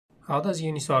How does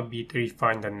Uniswap V3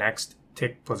 find the next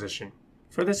tick position?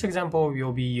 For this example,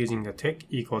 we'll be using the tick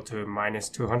equal to minus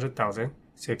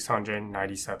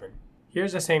 200,697.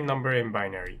 Here's the same number in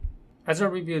binary. As a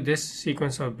review, this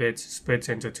sequence of bits splits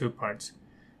into two parts.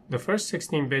 The first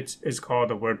 16 bits is called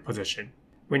the word position.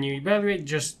 When you evaluate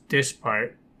just this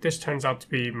part, this turns out to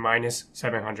be minus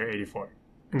 784.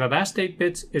 And the last 8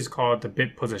 bits is called the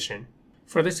bit position.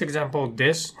 For this example,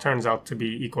 this turns out to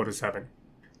be equal to 7.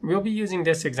 We'll be using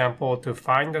this example to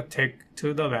find the tick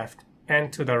to the left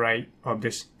and to the right of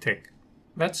this tick.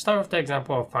 Let's start with the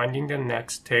example of finding the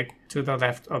next tick to the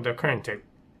left of the current tick.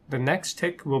 The next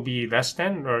tick will be less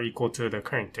than or equal to the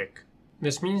current tick.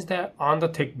 This means that on the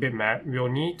tick bitmap, we'll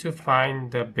need to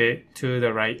find the bit to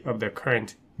the right of the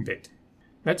current bit.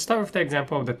 Let's start with the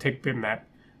example of the tick bitmap.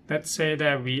 Let's say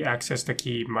that we access the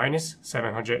key minus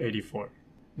 784.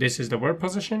 This is the word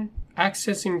position.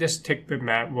 Accessing this tick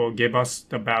bitmap will give us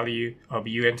the value of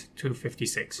uint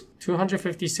 256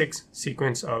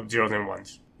 sequence of zeros and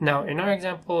ones. Now in our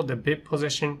example, the bit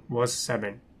position was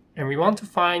 7, and we want to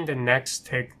find the next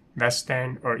tick less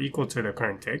than or equal to the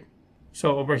current tick.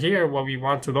 So over here, what we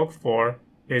want to look for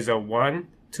is a 1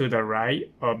 to the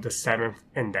right of the 7th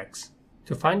index.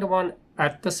 To find the one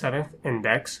at the 7th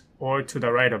index or to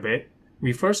the right of it,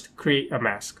 we first create a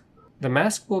mask. The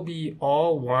mask will be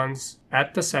all ones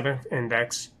at the 7th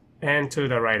index and to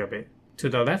the right of it. To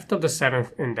the left of the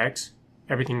 7th index,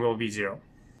 everything will be 0.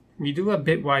 We do a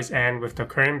bitwise AND with the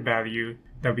current value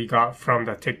that we got from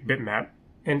the tick bitmap,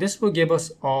 and this will give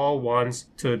us all ones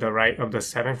to the right of the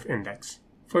 7th index.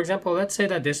 For example, let's say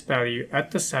that this value at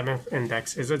the 7th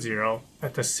index is a 0,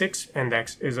 at the 6th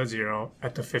index is a 0,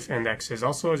 at the 5th index is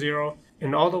also a 0,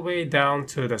 and all the way down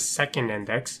to the 2nd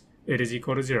index, it is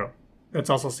equal to 0. Let's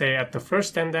also say at the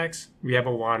 1st index, we have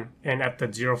a 1, and at the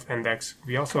 0th index,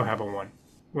 we also have a 1.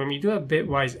 When we do a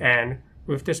bitwise AND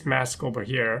with this mask over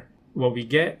here, what we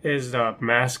get is the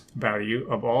masked value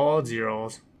of all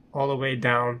zeros all the way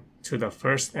down to the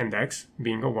 1st index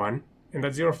being a 1, and the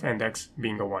 0th index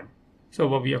being a 1. So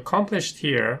what we accomplished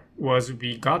here was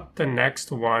we got the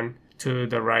next one to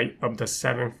the right of the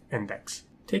 7th index.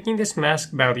 Taking this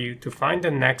mask value to find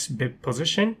the next bit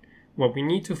position, what we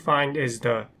need to find is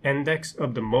the index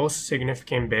of the most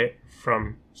significant bit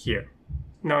from here.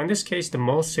 Now in this case, the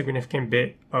most significant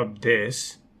bit of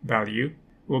this value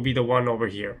will be the one over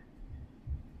here.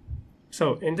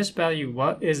 So in this value,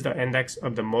 what is the index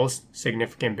of the most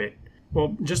significant bit?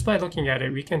 Well, just by looking at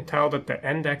it, we can tell that the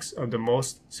index of the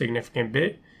most significant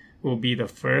bit will be the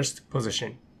first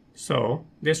position. So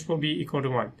this will be equal to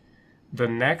 1. The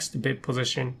next bit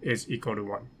position is equal to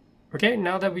 1. Okay,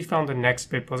 now that we found the next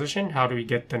bit position, how do we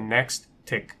get the next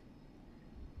tick?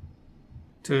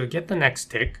 To get the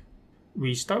next tick,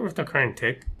 we start with the current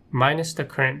tick, minus the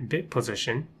current bit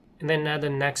position, and then add the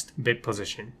next bit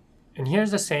position. And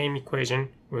here's the same equation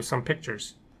with some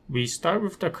pictures. We start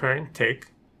with the current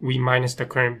tick, we minus the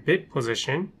current bit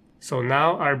position, so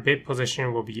now our bit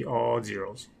position will be all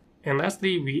zeros. And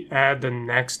lastly, we add the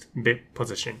next bit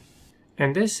position.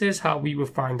 And this is how we will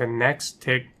find the next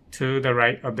tick to the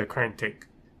right of the current tick.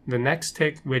 The next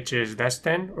tick which is less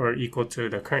than or equal to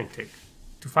the current tick.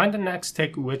 To find the next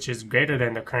tick which is greater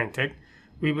than the current tick,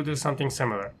 we will do something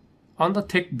similar. On the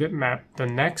tick bitmap, the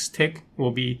next tick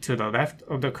will be to the left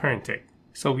of the current tick.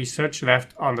 So we search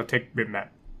left on the tick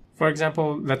bitmap. For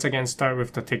example, let's again start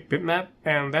with the tick bitmap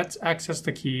and let's access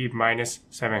the key minus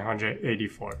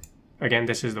 784. Again,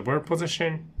 this is the word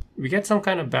position. We get some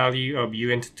kind of value of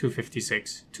uint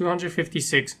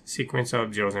 256 sequence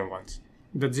of zeros and ones.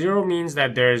 The 0 means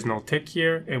that there is no tick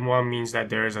here, and 1 means that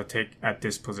there is a tick at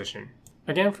this position.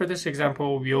 Again, for this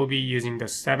example, we'll be using the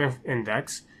 7th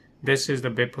index. This is the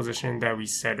bit position that we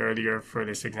said earlier for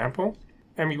this example.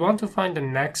 And we want to find the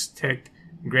next tick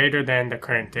greater than the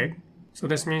current tick. So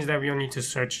this means that we'll need to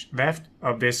search left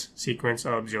of this sequence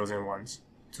of zeros and ones.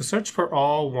 To search for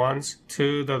all ones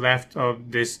to the left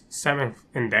of this 7th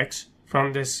index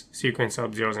from this sequence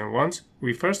of zeros and ones,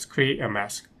 we first create a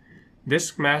mask.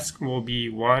 This mask will be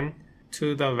 1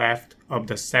 to the left of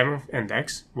the 7th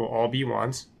index, will all be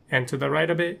ones, and to the right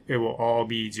of it, it will all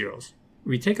be zeros.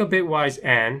 We take a bitwise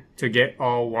AND to get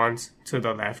all ones to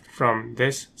the left from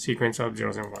this sequence of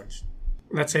zeros and ones.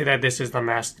 Let's say that this is the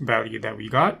masked value that we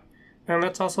got. And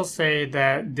let's also say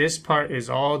that this part is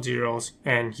all zeros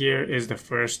and here is the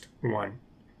first one.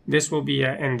 This will be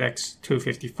at index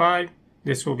 255,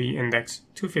 this will be index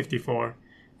 254,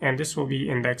 and this will be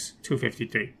index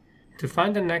 253. To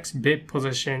find the next bit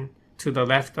position to the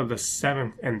left of the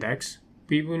 7th index,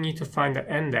 we will need to find the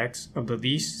index of the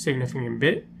least significant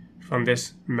bit from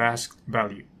this masked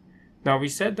value. Now we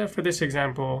said that for this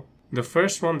example, the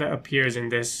first one that appears in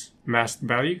this masked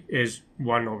value is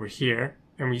 1 over here,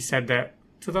 and we said that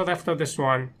to the left of this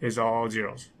one is all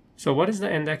zeros. So what is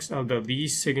the index of the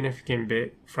least significant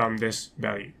bit from this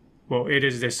value? Well, it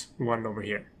is this 1 over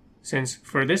here. Since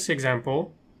for this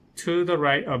example, to the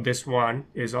right of this 1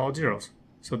 is all zeros.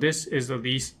 So this is the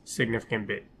least significant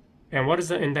bit. And what is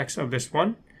the index of this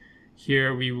one?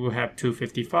 Here we will have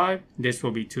 255, this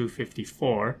will be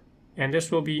 254, and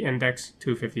this will be index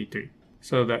 253.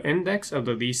 So the index of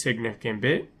the least significant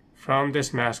bit from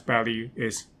this mask value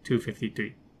is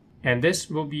 253. And this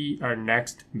will be our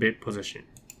next bit position.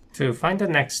 To find the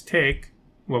next tick,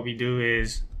 what we do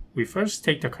is we first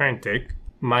take the current tick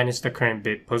minus the current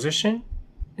bit position,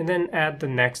 and then add the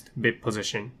next bit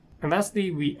position. And lastly,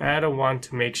 we add a 1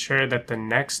 to make sure that the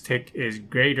next tick is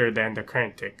greater than the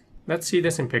current tick. Let's see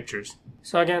this in pictures.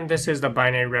 So again, this is the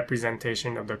binary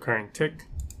representation of the current tick.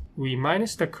 We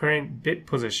minus the current bit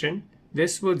position.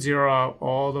 This will zero out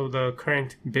all of the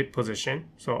current bit position,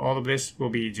 so all of this will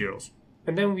be zeros.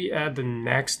 And then we add the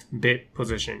next bit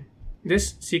position.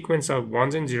 This sequence of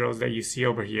ones and zeros that you see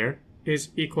over here is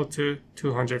equal to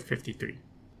 253.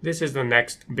 This is the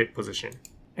next bit position.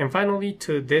 And finally,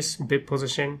 to this bit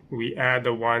position, we add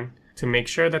the 1 to make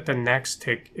sure that the next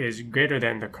tick is greater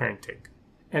than the current tick.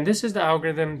 And this is the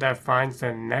algorithm that finds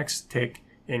the next tick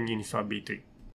in Uniswap V3.